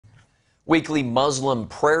Weekly Muslim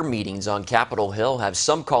prayer meetings on Capitol Hill have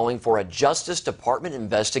some calling for a Justice Department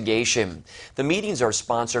investigation. The meetings are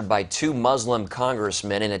sponsored by two Muslim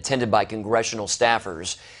congressmen and attended by congressional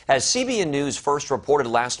staffers. As CBN News first reported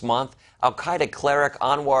last month, al-Qaeda cleric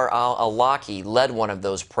Anwar al-Awlaki led one of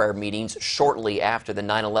those prayer meetings shortly after the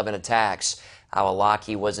 9/11 attacks.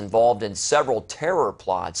 Al-Awlaki was involved in several terror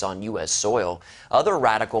plots on U.S. soil. Other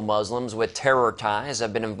radical Muslims with terror ties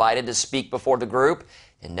have been invited to speak before the group.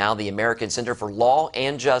 And now the American Center for Law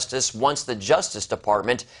and Justice wants the Justice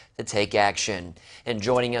Department to take action. And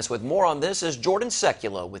joining us with more on this is Jordan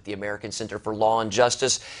Sekulow with the American Center for Law and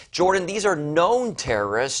Justice. Jordan, these are known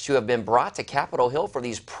terrorists who have been brought to Capitol Hill for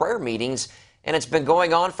these prayer meetings, and it's been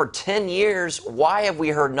going on for 10 years. Why have we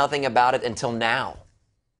heard nothing about it until now?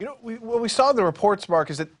 You know, what we saw in the reports,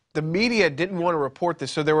 Mark, is that the media didn't want to report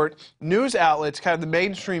this. So there were news outlets, kind of the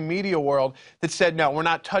mainstream media world, that said, no, we're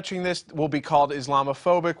not touching this. We'll be called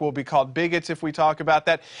Islamophobic. We'll be called bigots if we talk about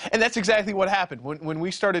that. And that's exactly what happened. When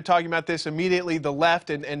we started talking about this, immediately the left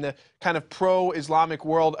and the kind of pro-Islamic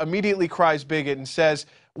world immediately cries bigot and says,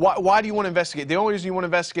 why do you want to investigate? The only reason you want to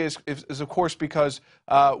investigate is of course, because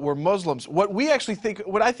we're Muslims. What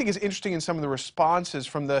I think is interesting in some of the responses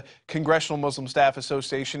from the Congressional Muslim Staff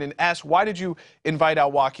Association, and asked, why did you invite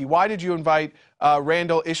al-Awlaki? Why did you invite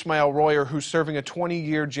Randall Ismail Royer, who's serving a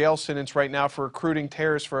 20-year jail sentence right now for recruiting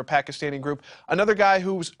terrorists for a Pakistani group? Another guy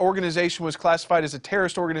whose organization was classified as a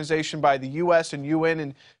terrorist organization by the U.S. and UN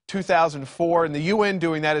in 2004, and the UN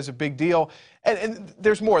doing that is a big deal. And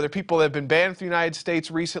there's more. There are people that have been banned from the United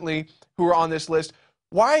States recently who are on this list.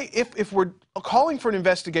 Why, if we're calling for an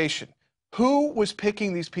investigation, who was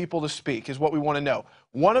picking these people to speak is what we want to know.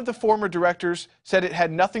 One of the former directors said it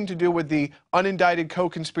had nothing to do with the unindicted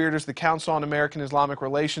co-conspirators, the Council on American Islamic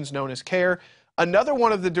Relations, known as CAIR. Another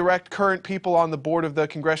one of the current people on the board of the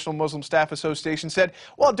Congressional Muslim Staff Association said,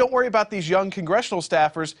 well, don't worry about these young congressional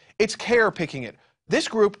staffers. It's CAIR picking it. This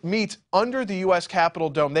group meets under the U.S. Capitol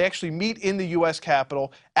dome. They actually meet in the U.S.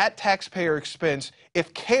 Capitol at taxpayer expense.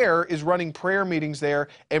 If CAIR is running prayer meetings there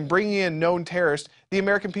and bringing in known terrorists, the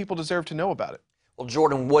American people deserve to know about it. Well,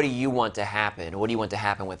 Jordan, what do you want to happen? What do you want to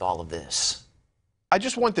happen with all of this? I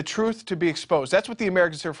just want the truth to be exposed. That's what the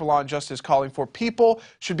American Center for Law and Justice is calling for. People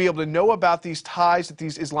should be able to know about these ties that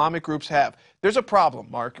these Islamic groups have. There's a problem,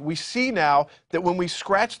 Mark. We see now that when we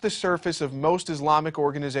scratch the surface of most Islamic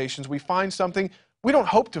organizations, we find something we don't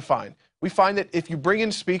hope to find. We find that if you bring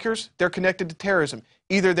in speakers, they're connected to terrorism.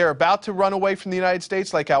 Either they're about to run away from the United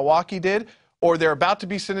States like al-Awlaki did, or they're about to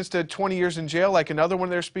be sentenced to 20 years in jail like another one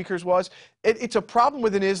of their speakers was. It's a problem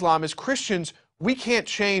within Islam. As Christians, we can't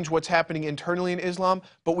change what's happening internally in Islam,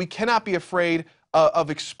 but we cannot be afraid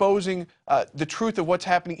of exposing the truth of what's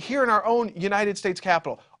happening here in our own United States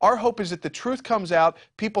Capitol. Our hope is that the truth comes out,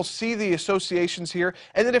 people see the associations here,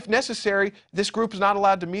 and that if necessary, this group is not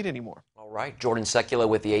allowed to meet anymore. All right, Jordan Sekulow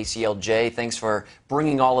with the ACLJ. Thanks for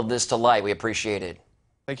bringing all of this to light. We appreciate it.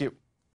 Thank you.